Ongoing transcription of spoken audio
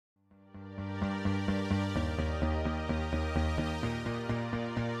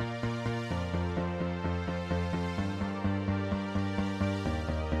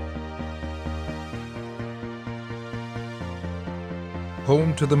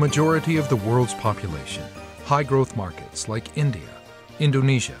home to the majority of the world's population, high-growth markets like India,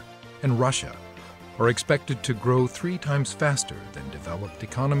 Indonesia, and Russia are expected to grow 3 times faster than developed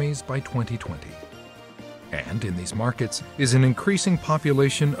economies by 2020. And in these markets is an increasing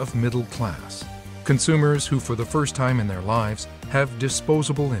population of middle class, consumers who for the first time in their lives have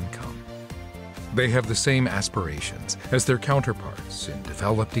disposable income. They have the same aspirations as their counterparts in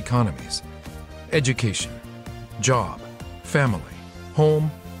developed economies: education, job, family,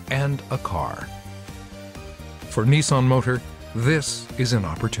 home, and a car. For Nissan Motor, this is an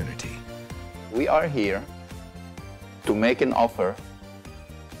opportunity. We are here to make an offer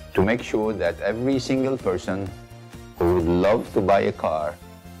to make sure that every single person who would love to buy a car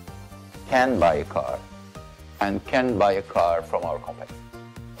can buy a car and can buy a car from our company.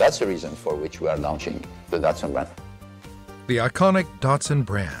 That's the reason for which we are launching the Datsun brand. The iconic Datsun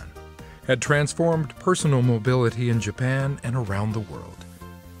brand had transformed personal mobility in Japan and around the world.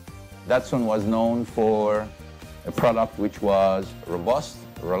 Datsun was known for a product which was robust,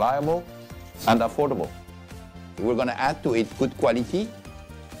 reliable, and affordable. We're going to add to it good quality,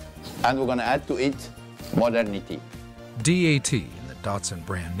 and we're going to add to it modernity. DAT in the Datsun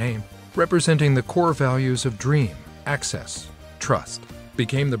brand name, representing the core values of dream, access, trust,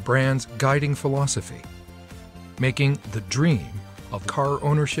 became the brand's guiding philosophy, making the dream of car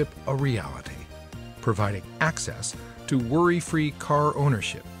ownership a reality, providing access to worry-free car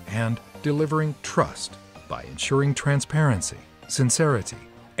ownership and delivering trust by ensuring transparency, sincerity,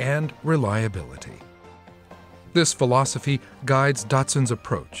 and reliability. This philosophy guides Datsun's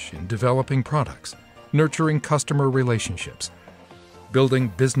approach in developing products, nurturing customer relationships,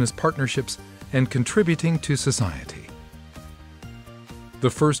 building business partnerships, and contributing to society. The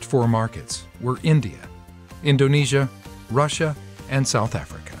first 4 markets were India, Indonesia, Russia, and South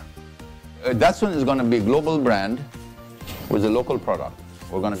Africa. Datsun is going to be a global brand with a local product.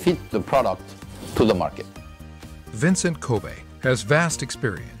 We're going to fit the product to the market. Vincent Kobe has vast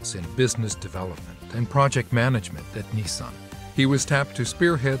experience in business development and project management at Nissan. He was tapped to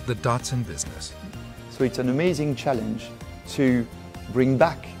spearhead the Datsun business. So it's an amazing challenge to bring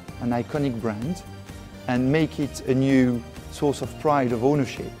back an iconic brand and make it a new source of pride of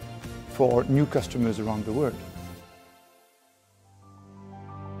ownership for new customers around the world.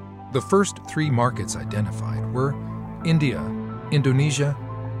 The first 3 markets identified were India, Indonesia,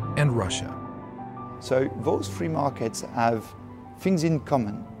 and Russia. So those 3 markets have things in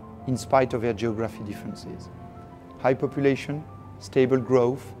common in spite of their geography differences: high population, stable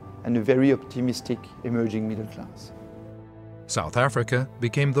growth, and a very optimistic emerging middle class. South Africa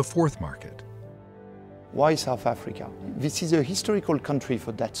became the 4th market. Why South Africa? This is a historical country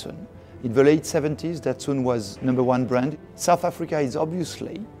for Datsun. In the late 70s, Datsun was #1 brand. South Africa is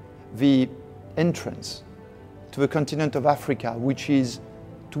obviously the entrance to the continent of Africa, which is,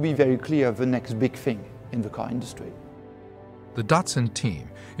 to be very clear, the next big thing in the car industry. The Datsun team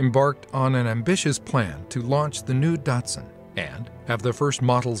embarked on an ambitious plan to launch the new Datsun and have the first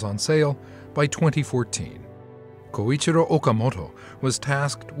models on sale by 2014. Koichiro Okamoto was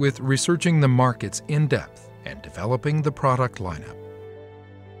tasked with researching the markets in depth and developing the product lineup.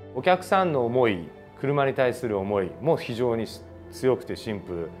 お客さんの思い、車に対する思いも非常に強くてシン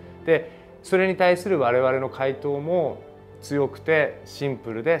プルで、それに対する我々の回答も強くてシン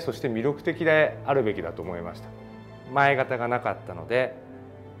プルで、そして魅力的であるべきだと思いました。前型がなかったので、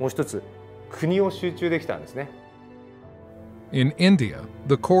もう一つ国を集中できたんですね。In India,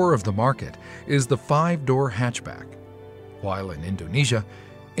 the core of the market is the 5-door hatchback, while in Indonesia,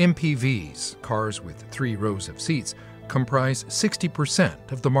 MPVs, cars with 3 rows of seats, comprise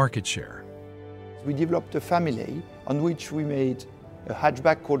 60% of the market share. We developed a family on which we made a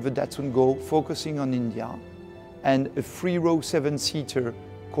hatchback called the Datsun Go, focusing on India, and a 3-row 7-seater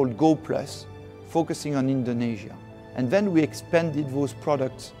called Go Plus, focusing on Indonesia. And then we expanded those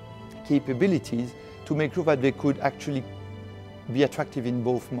product capabilities to make sure that they could actually be attractive in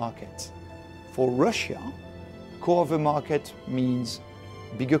both markets. For Russia, core of the market means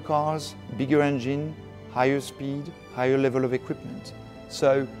bigger cars, bigger engine, higher speed, higher level of equipment.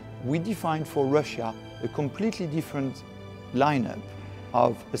 So we defined for Russia a completely different lineup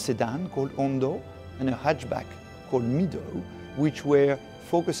of a sedan called Ondo and a hatchback called Mido, which were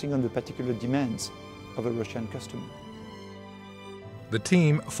focusing on the particular demands of a Russian customer. The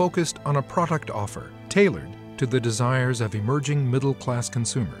team focused on a product offer tailored to the desires of emerging middle-class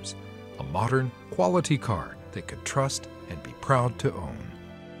consumers, a modern, quality car they could trust and be proud to own.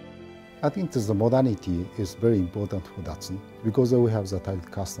 I think the modernity is very important for Datsun because we have the target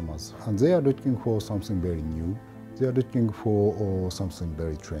customers and they are looking for something very new. They are looking for something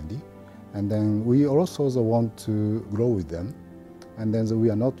very trendy. And then we also want to grow with them And then we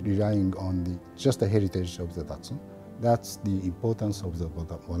are not relying on just the heritage of the Datsun. That's the importance of the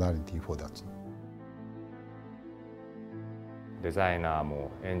modernity for Datsun. デザイナーも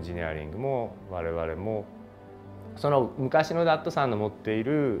エンジニアリングも我々もその昔のダットさんの持ってい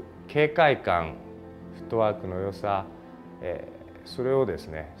る軽快感、フットワークの良さ、それをです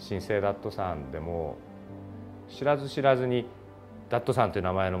ね新生ダットさんでも知らず知らずにダットさんという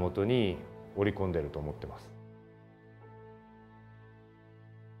名前のもとに織り込んでいると思ってます。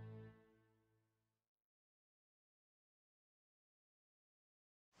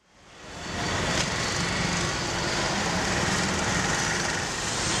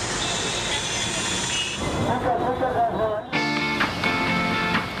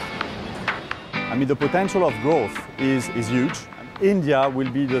I mean, the potential of growth is huge. India will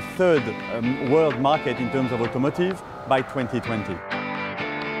be the third world market in terms of automotive by 2020.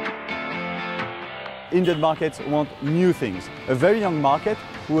 Indian markets want new things. A very young market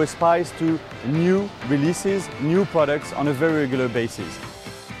who aspires to new releases, new products on a very regular basis.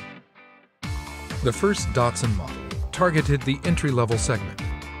 The first Datsun model targeted the entry-level segment.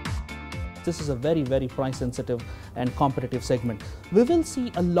 This is a very, very price-sensitive and competitive segment. We will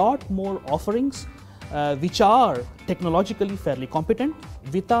see a lot more offerings which are technologically fairly competent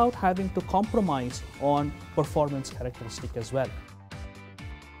without having to compromise on performance characteristic as well.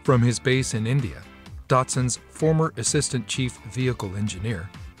 From his base in India, Datsun's former Assistant Chief Vehicle Engineer,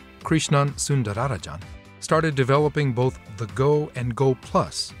 Krishnan Sundararajan, started developing both the Go and Go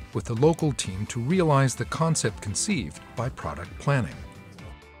Plus with the local team to realize the concept conceived by product planning.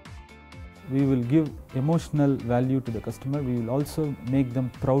 We will give emotional value to the customer. We will also make them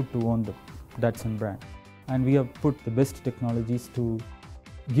proud to own the Datsun brand. And we have put the best technologies to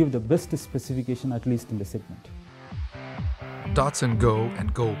give the best specification, at least in the segment. Datsun Go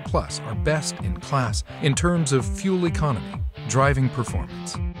and Go Plus are best in class in terms of fuel economy, driving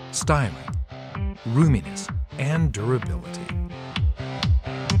performance, styling, roominess, and durability.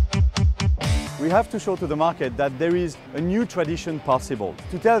 We have to show to the market that there is a new tradition possible.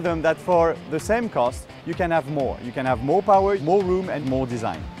 To tell them that for the same cost, you can have more. You can have more power, more room, and more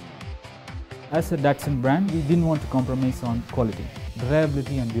design. As a Datsun brand, we didn't want to compromise on quality,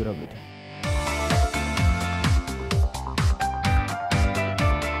 reliability, and durability.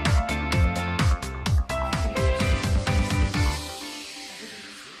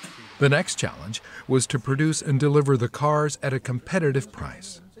 The next challenge was to produce and deliver the cars at a competitive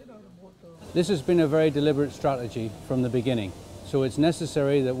price. This has been a very deliberate strategy from the beginning. So it's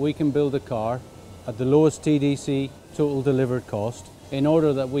necessary that we can build a car at the lowest TDC, total delivered cost, in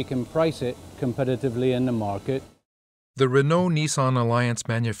order that we can price it competitively in the market. The Renault-Nissan Alliance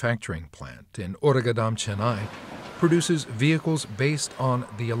manufacturing plant in Oragadam, Chennai, produces vehicles based on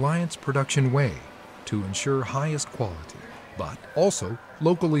the Alliance production way to ensure highest quality, but also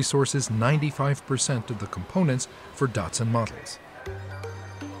locally sources 95% of the components for Datsun models.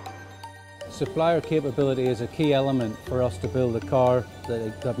 Supplier capability is a key element for us to build a car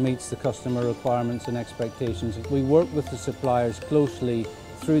that meets the customer requirements and expectations. We work with the suppliers closely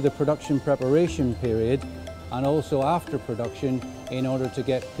through the production preparation period and also after production in order to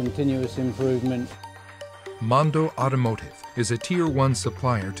get continuous improvement. Mondo Automotive is a Tier 1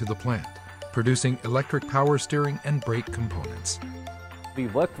 supplier to the plant, producing electric power steering and brake components. We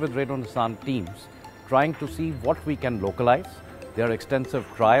worked with Renault-Nissan teams trying to see what we can localize. There are extensive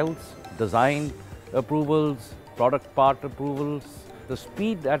trials, design approvals, product part approvals. The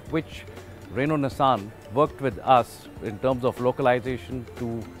speed at which Renault-Nissan worked with us in terms of localization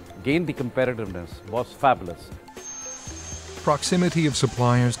to gain the competitiveness was fabulous. Proximity of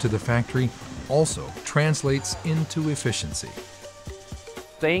suppliers to the factory also translates into efficiency.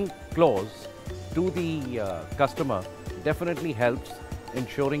 Staying close to the customer definitely helps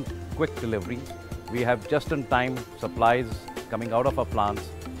ensuring quick deliveries. We have just-in-time supplies coming out of our plants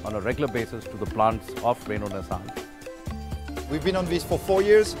on a regular basis to the plants of Renault-Nissan. We've been on this for 4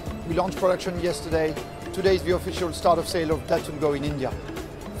 years. We launched production yesterday. Today is the official start of sale of Datsun Go in India.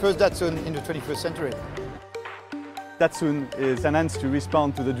 First Datsun in the 21st century. Datsun is enhanced to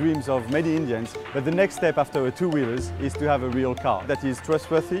respond to the dreams of many Indians, but the next step after a two-wheelers is to have a real car that is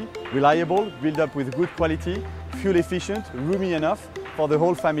trustworthy, reliable, built up with good quality, fuel efficient, roomy enough for the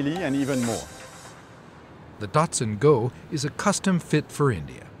whole family and even more. The Datsun Go is a custom fit for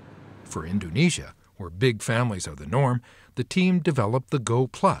India. For Indonesia, where big families are the norm, the team developed the Go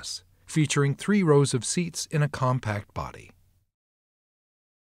Plus, featuring 3 rows of seats in a compact body.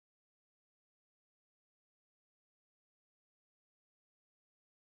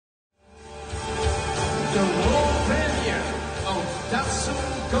 The world premiere of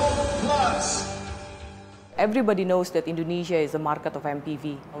Datsun Go Plus. Everybody knows that Indonesia is a market of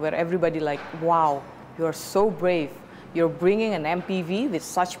MPV, where everybody like, wow, you're so brave. You're bringing an MPV with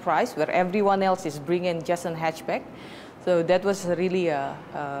such price, where everyone else is bringing just a hatchback. So that was really a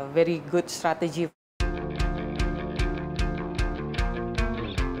very good strategy.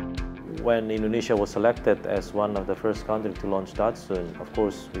 When Indonesia was selected as one of the first countries to launch Datsun, of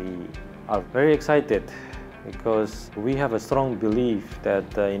course we are very excited because we have a strong belief that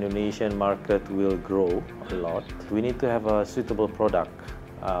the Indonesian market will grow a lot. We need to have a suitable product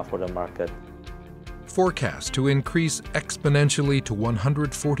for the market. Forecast to increase exponentially to 140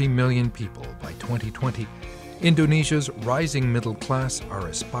 million people by 2020, Indonesia's rising middle class are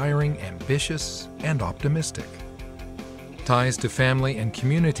aspiring, ambitious, and optimistic. Ties to family and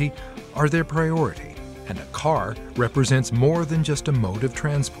community are their priority, and a car represents more than just a mode of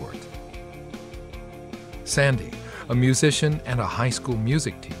transport. Sandy, a musician and a high school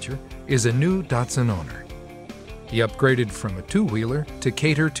music teacher, is a new Datsun owner. He upgraded from a two-wheeler to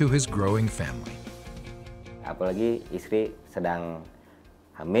cater to his growing family. Apalagi istri sedang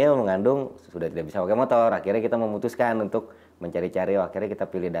hamil, mengandung, sudah tidak bisa pakai motor. Akhirnya kita memutuskan untuk mencari-cari, akhirnya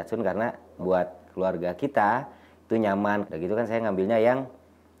kita pilih Datsun karena buat keluarga kita itu nyaman. Udah gitu kan saya ngambilnya yang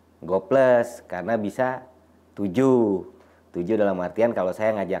Go Plus karena bisa 7 dalam artian kalau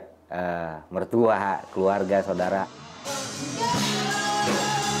saya ngajak mertua, keluarga, saudara.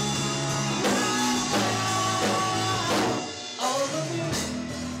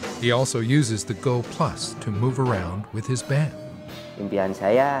 He also uses the Go Plus to move around with his band. Impian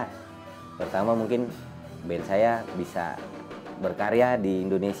saya pertama mungkin band saya bisa berkarya di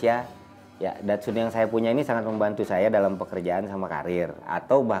Indonesia. Ya, Datsun yang saya punya ini sangat membantu saya dalam pekerjaan sama karir.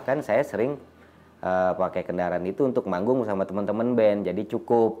 Atau bahkan saya sering pakai kendaraan itu untuk manggung sama teman-teman band. Jadi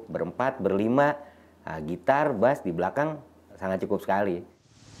cukup berempat, berlima, gitar, bass di belakang sangat cukup sekali.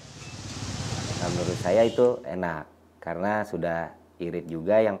 Nah, menurut saya itu enak karena sudah irit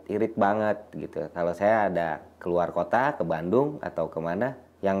juga, yang irit banget gitu. Kalau saya ada keluar kota ke Bandung atau kemana,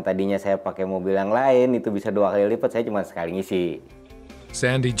 yang tadinya saya pakai mobil yang lain itu bisa 2 kali lipat, saya cuma sekali ngisi.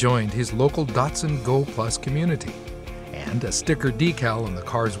 Sandy joined his local Datsun Go Plus community, and a sticker decal on the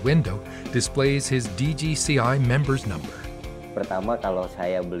car's window displays his DGCI member's number. Pertama, kalau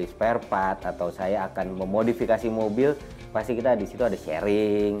saya beli spare part atau saya akan memodifikasi mobil, pasti kita di situ ada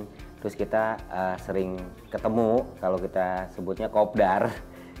sharing. Terus kita sering ketemu, kalau kita sebutnya kopdar,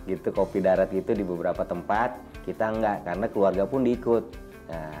 gitu, kopi darat gitu di beberapa tempat. Kita enggak, karena keluarga pun diikut.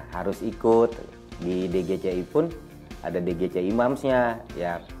 Nah, harus ikut. Di DGCI pun ada DGCI Imamsnya.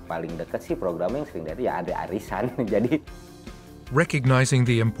 Ya paling dekat sih programnya yang sering dari ya ada arisan. Jadi recognizing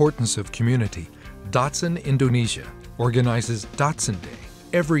the importance of community, Datsun Indonesia organizes Datsun Day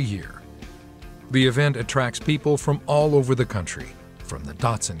every year. The event attracts people from all over the country, from the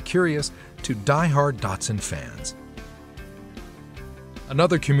Datsun curious to die-hard Datsun fans.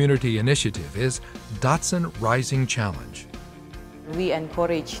 Another community initiative is Datsun Rising Challenge. We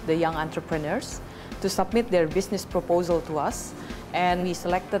encourage the young entrepreneurs to submit their business proposal to us, and we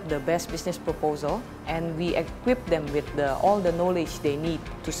selected the best business proposal, and we equip them with all the knowledge they need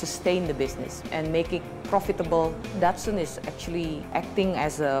to sustain the business and make it profitable. Datsun is actually acting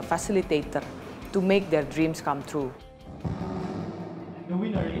as a facilitator to make their dreams come true. The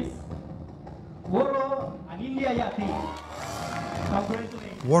winner is Woro Anilya Yati.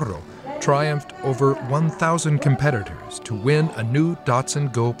 Woro triumphed over 1,000 competitors to win a new Datsun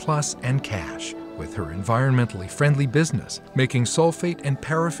Go Plus and cash with her environmentally friendly business, making sulfate and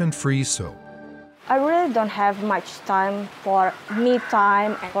paraffin-free soap. I really don't have much time for me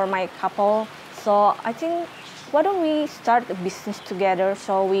time and for my couple, so I think why don't we start a business together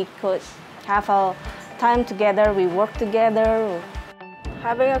so we could have a time together, we work together.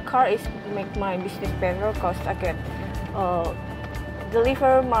 Having a car is make my business better because I can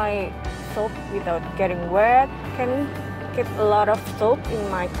deliver my soap without getting wet. Can keep a lot of soap in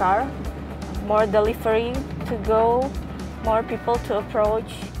my car. More delivery to go, more people to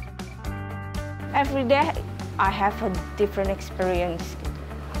approach. Every day I have a different experience.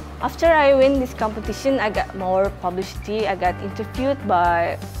 After I win this competition, I got more publicity. I got interviewed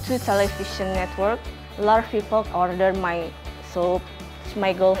by 2 television networks. A lot of people order my soap.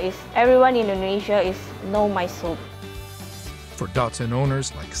 My goal is everyone in Indonesia is know my soap. For Datsun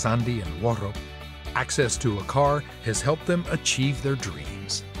owners like Sandy and Woro, access to a car has helped them achieve their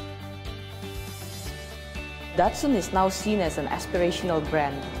dreams. Datsun is now seen as an aspirational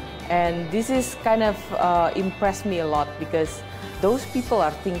brand, and this is kind of impressed me a lot because those people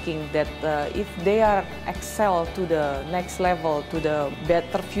are thinking that if they are excel to the next level, to the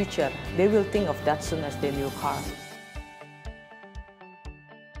better future, they will think of Datsun as their new car.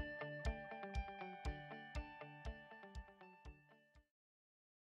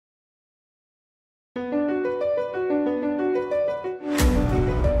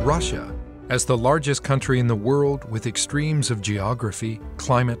 Russia, as the largest country in the world with extremes of geography,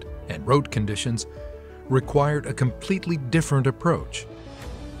 climate, and road conditions, required a completely different approach.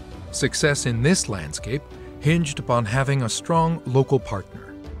 Success in this landscape hinged upon having a strong local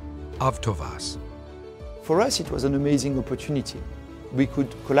partner, Avtovaz. For us, it was an amazing opportunity. We could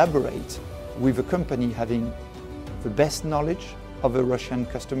collaborate with a company having the best knowledge of the Russian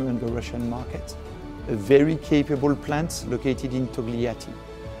customer and the Russian market, a very capable plant located in Togliatti.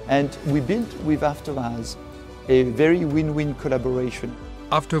 And we built with Avtovaz a very win-win collaboration.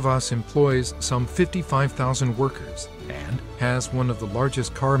 Avtovaz employs some 55,000 workers and has one of the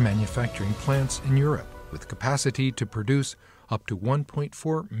largest car manufacturing plants in Europe, with capacity to produce up to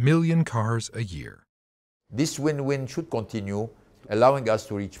 1.4 million cars a year. This win-win should continue, allowing us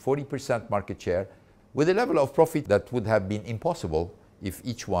to reach 40% market share with a level of profit that would have been impossible if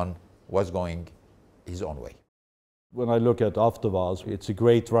each one was going his own way. When I look at Avtovaz, it's a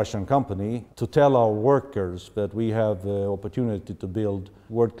great Russian company. To tell our workers that we have the opportunity to build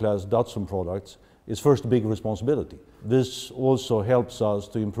world-class Datsun products is first a big responsibility. This also helps us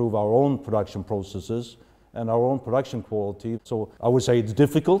to improve our own production processes and our own production quality. So I would say it's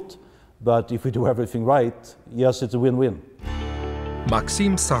difficult, but if we do everything right, yes, it's a win-win.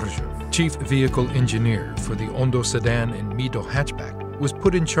 Maxim Sarjev, chief vehicle engineer for the Ondo sedan and Mido hatchback, was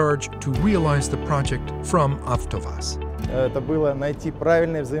put in charge to realize the project from Avtovaz. Это было найти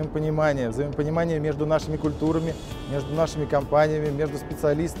правильное взаимопонимание между нашими культурами, между нашими компаниями, между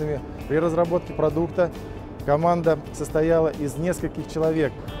специалистами. При разработке продукта команда состояла из нескольких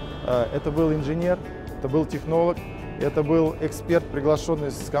человек. Это был инженер, это был технолог, это был эксперт,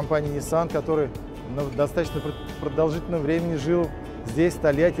 приглашенный с компании Нисаан, который на достаточно продолжительном времени жил здесь, в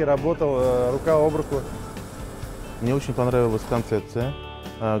Тольятти, работал рука об руку. Мне очень понравилась концепция,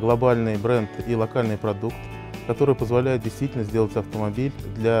 глобальный бренд и локальный продукт, который позволяет действительно сделать автомобиль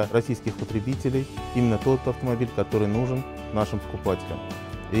для российских потребителей, именно тот автомобиль, который нужен нашим покупателям.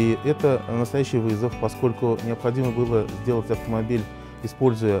 И это настоящий вызов, поскольку необходимо было сделать автомобиль,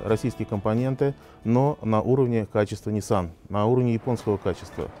 используя российские компоненты, но на уровне качества Ниссан, на уровне японского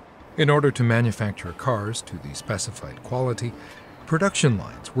качества. In order to manufacture cars to the specified quality, production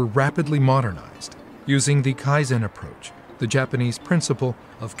lines were rapidly modernized, using the Kaizen approach, the Japanese principle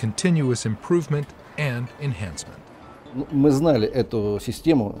of continuous improvement and enhancement. Мы знали эту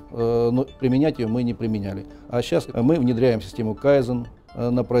систему, но применять ее мы не применяли. А сейчас мы внедряем систему Kaizen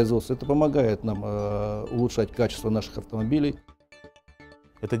на производстве. Это помогает нам улучшать качество наших автомобилей.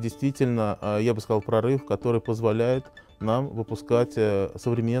 Это действительно, я бы сказал, прорыв, который позволяет нам выпускать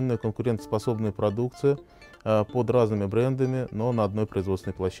современную конкурентоспособную продукцию под разными брендами, но на одной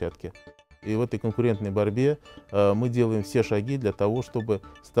производственной площадке. И в этой конкурентной борьбе мы делаем все шаги для того, чтобы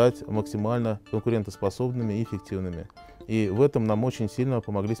стать максимально конкурентоспособными и эффективными. И в этом нам очень сильно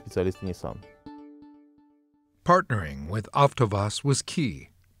помогли специалисты Ниссан. Partnering with Avtovaz was key,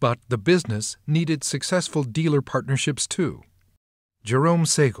 but the business needed successful dealer partnerships too. Jerome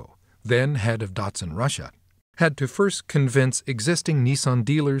Sego, then head of Datsun Russia, had to first convince existing Nissan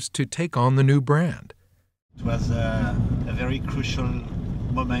dealers to take on the new brand. It was a very crucial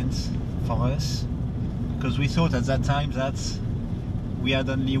moment for us, because we thought at that time that we had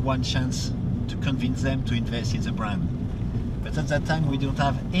only one chance to convince them to invest in the brand. But at that time we don't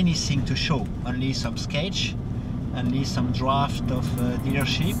have anything to show, only some sketch, only some draft of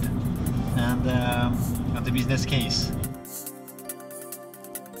dealership and the business case.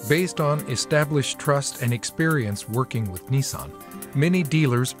 Based on established trust and experience working with Nissan, many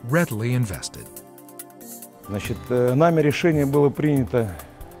dealers readily invested. Значит, нами решение было принято,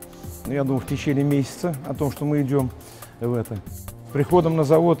 я думаю, в течение месяца о том, что мы идем в это. Приходом на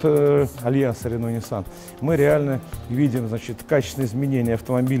завод Альянса Рено-Ниссан мы реально видим, значит, качественные изменения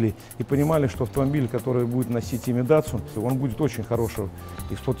автомобилей и понимали, что автомобиль, который будет носить имя Datsun, он будет очень хорошего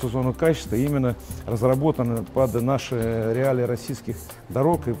эксплуатационного качества, именно разработан под наши реалии российских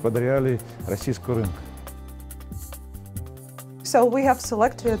дорог и под реалии российского рынка. So we have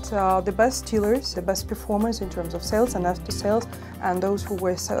selected the best dealers, the best performers in terms of sales and after sales, and those who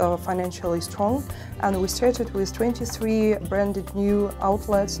were financially strong. And we started with 23 branded new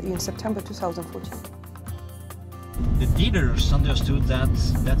outlets in September 2014. The dealers understood that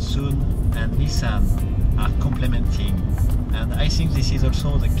Datsun and Nissan are complementing, and I think this is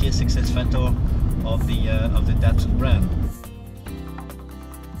also the key success factor of the Datsun brand.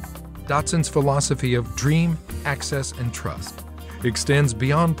 Datsun's philosophy of dream, access, and trust extends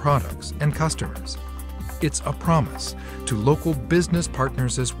beyond products and customers. It's a promise to local business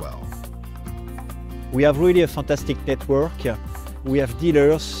partners as well. We have really a fantastic network. We have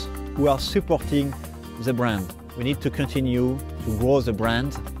dealers who are supporting the brand. We need to continue to grow the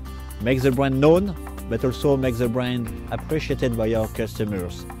brand, make the brand known, but also make the brand appreciated by our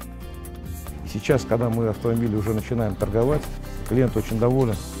customers. Сейчас, когда мы автомобили уже начинаем торговать, клиент очень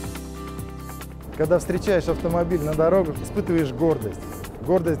доволен. Когда встречаешь автомобиль на дорогах, испытываешь гордость.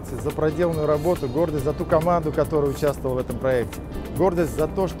 Гордость за проделанную работу, гордость за ту команду, которая участвовала в этом проекте. Гордость за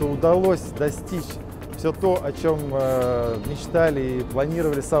то, что удалось достичь все то, о чем мечтали и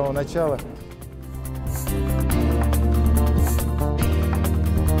планировали с самого начала.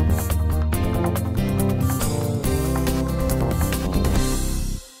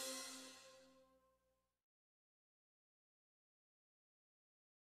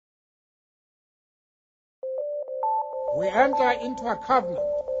 We enter into a covenant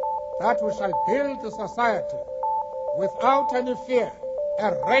that we shall build a society without any fear,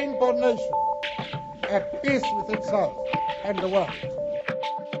 a rainbow nation, at peace with itself and the world.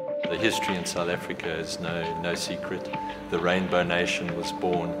 The history in South Africa is no secret. The Rainbow Nation was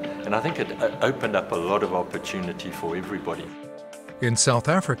born, and I think it opened up a lot of opportunity for everybody. In South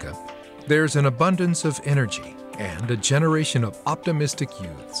Africa, there's an abundance of energy and a generation of optimistic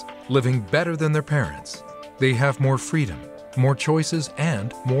youths living better than their parents. They have more freedom, more choices,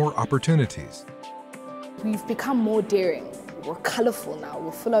 and more opportunities. We've become more daring. We're colorful now.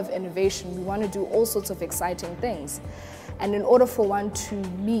 We're full of innovation. We want to do all sorts of exciting things. And in order for one to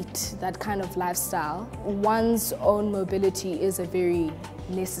meet that kind of lifestyle, one's own mobility is a very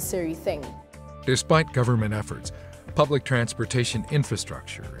necessary thing. Despite government efforts, public transportation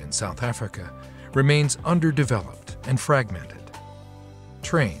infrastructure in South Africa remains underdeveloped and fragmented.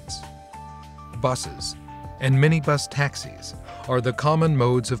 Trains, buses, and minibus taxis are the common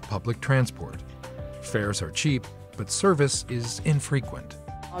modes of public transport. Fares are cheap, but service is infrequent.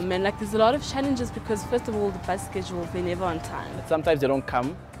 And there's a lot of challenges because first of all, the bus schedules, they're never on time. Sometimes they don't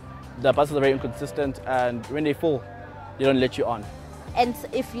come, the buses are very inconsistent, and when they fall, they don't let you on. And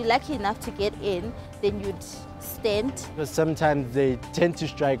if you're lucky enough to get in, then you'd stand. Because sometimes they tend to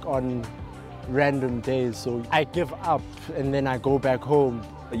strike on random days, so I give up and then I go back home.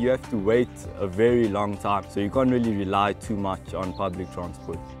 You have to wait a very long time, so you can't really rely too much on public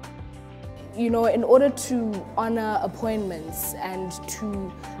transport. You know, in order to honor appointments and to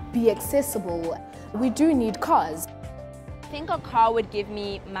be accessible, we do need cars. I think a car would give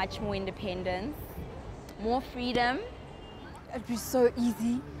me much more independence, more freedom. It'd be so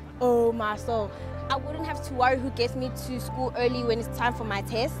easy. Oh my soul. I wouldn't have to worry who gets me to school early when it's time for my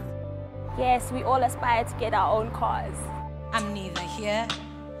test. Yes, we all aspire to get our own cars. I'm neither here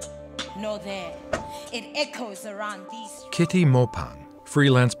nor there. It echoes around these. Kitty Mopang,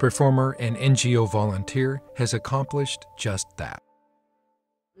 freelance performer and NGO volunteer, has accomplished just that.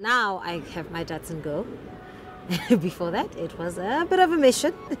 Now I have my Daatsaan Go. Before that, it was a bit of a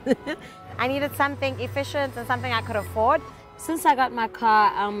mission. I needed something efficient and something I could afford. Since I got my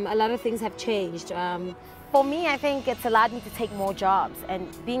car, a lot of things have changed. For me, I think it's allowed me to take more jobs, and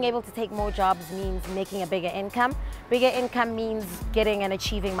being able to take more jobs means making a bigger income. Bigger income means getting and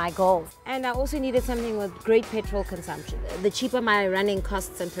achieving my goals. And I also needed something with great petrol consumption. The cheaper my running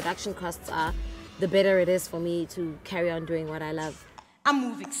costs and production costs are, the better it is for me to carry on doing what I love. I'm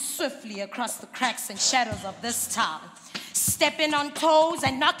moving swiftly across the cracks and shadows of this town, stepping on toes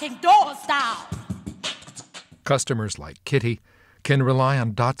and knocking doors down. Customers like Kitty can rely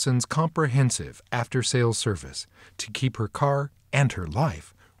on Datsun's comprehensive after-sales service to keep her car and her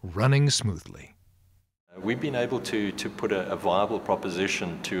life running smoothly. We've been able to put a viable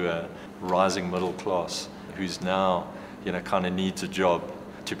proposition to a rising middle class who's now, kind of needs a job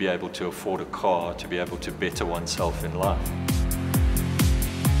to be able to afford a car, to be able to better oneself in life.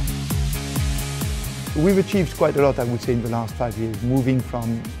 We've achieved quite a lot, I would say, in the last 5 years, moving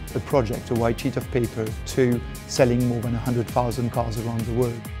from a project, a white sheet of paper, to selling more than 100,000 cars around the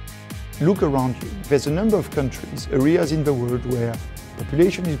world. Look around you. There's a number of countries, areas in the world where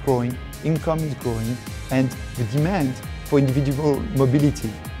population is growing, income is growing, and the demand for individual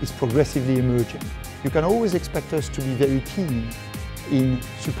mobility is progressively emerging. You can always expect us to be very keen in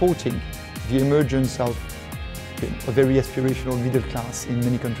supporting the emergence of a very aspirational middle class in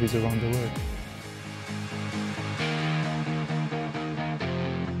many countries around the world.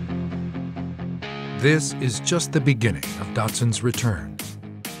 This is just the beginning of Datsun's return.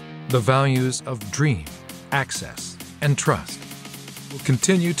 The values of dream, access, and trust will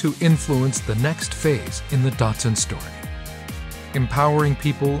continue to influence the next phase in the Datsun story, empowering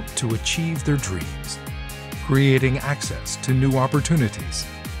people to achieve their dreams, creating access to new opportunities,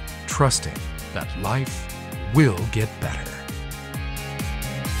 trusting that life will get better.